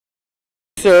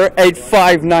Sir,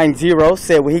 8590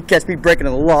 said when he catch me breaking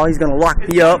the law, he's gonna lock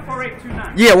me up.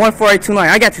 14829. Yeah, 14829.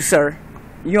 I got you, sir.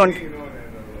 You on?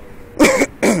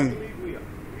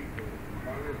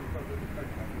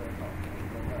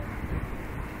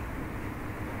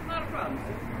 Not a problem.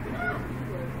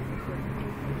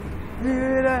 You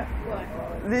hear that?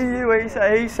 Did you hear what he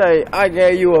say? He say, I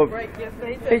gave you a...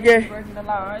 He gave...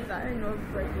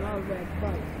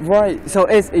 Right, so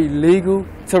it's illegal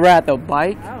to ride the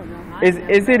bike? Is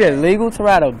it illegal to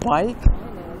ride a bike?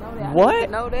 What?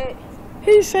 Know that.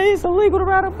 He say it's illegal to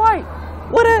ride a bike.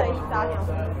 What a...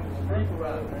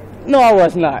 No, I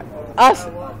was not.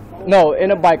 No, in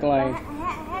a bike lane.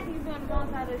 How do you go on the wrong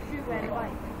side of the street riding a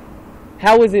bike?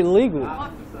 How is it legal?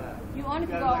 You only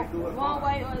can go one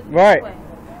way or the Right. way.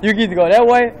 You can either go that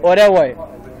way or that way.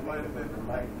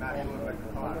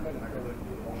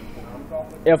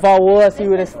 If I was, he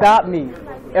would have stopped me.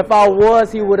 If I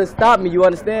was, he would have stopped me. You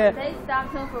understand? They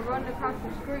stopped him for running across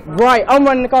the street. Right. I'm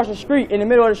running across the street in the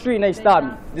middle of the street, and they stopped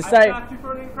me. The same. Stopped you for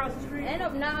running across the street?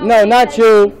 No, not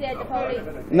you. He said the police.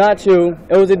 Not you.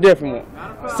 It was a different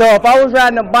one. So if I was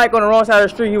riding a bike on the wrong side of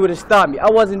the street, he would have stopped me. I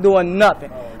wasn't doing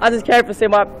nothing. I just came for say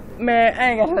I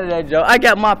ain't got none of that, Joe. I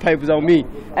got my papers on me.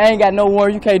 I ain't got no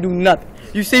warrant. You can't do nothing.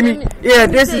 You see me? Yeah,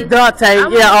 this is Dante.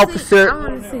 Yeah, officer.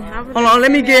 Hold on,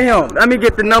 let me get him. Let me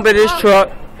get the number of this truck.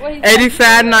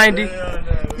 8590.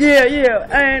 Yeah,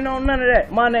 I ain't on none of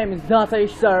that. My name is Dante,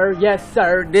 sir. Yes,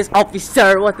 sir. This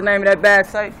officer. What's the name of that bag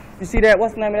say? You see that?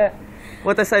 What's the name of that?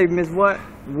 What they say, Miss what?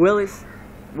 Willis?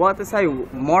 What they say?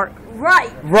 Mark?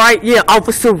 Right. Right, yeah,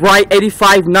 Officer Wright,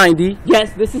 8590.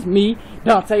 Yes, this is me,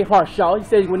 Dante Harshaw. He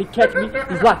says when he catch me,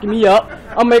 he's locking me up.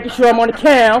 I'm making sure I'm on the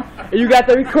cam, and you got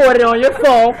to record it on your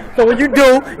phone. So when you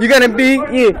do, you're gonna be,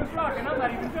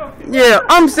 yeah,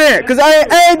 I'm saying, cause I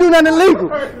ain't do nothing illegal.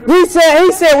 He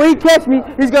said when he catch me,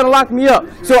 he's gonna lock me up.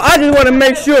 So I just want to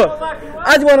make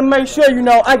sure. You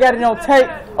know, I got it on tape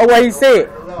of what he said.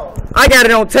 I got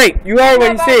it on tape. You heard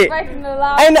what he said.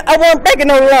 I wasn't breaking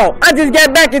no law. I just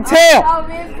got back in town.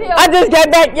 I just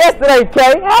got back yesterday,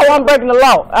 Kay. How I'm breaking the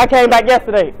law? I came back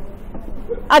yesterday.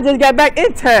 I just got back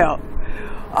in town.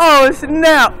 Oh,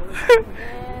 snap.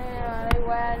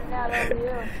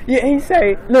 Yeah, he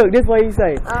say, look, this way he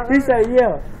say. He say,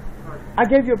 yeah. I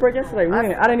gave you a break yesterday.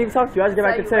 When? I didn't even talk to you. I just got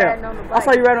back in town. I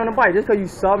saw you riding on the bike. Just because you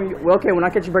saw me. Well, okay, when I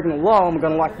catch you breaking the law, I'm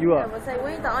going to lock you up. Yeah, but say,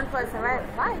 we ain't the only person riding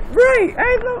the bike. Right.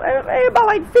 Ain't about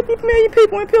like 50 million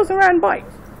people in Pilsen riding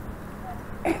bikes.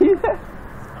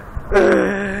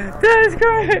 That's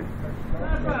great.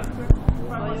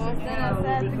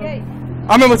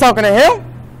 I remember talking to him.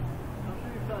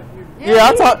 Yeah,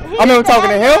 I remember talking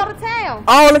to him.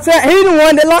 All the time. He the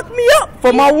one that locked me up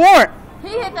for my warrant. He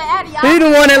hit the Addy. He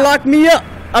the one that locked me up.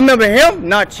 I remember him,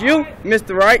 not you,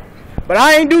 Mr. Wright. But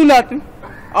I ain't do nothing.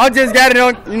 I just got it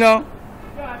on, you know.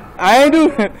 I ain't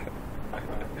do it.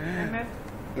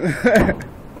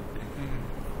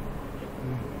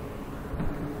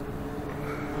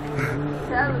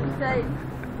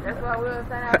 That's why we'll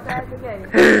stand outside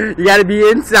together. You gotta be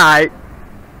inside.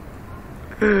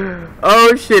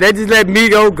 Oh shit, they just let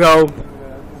Migo go.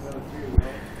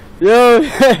 Yo,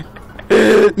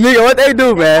 Migo, what they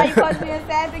do, man? What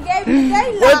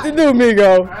they do,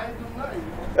 Migo?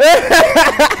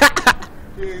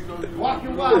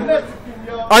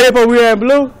 Oh, yeah, but we in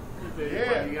blue?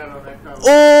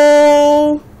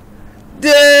 Oh,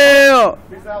 damn.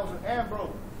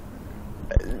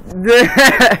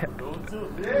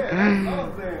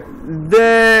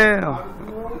 Damn.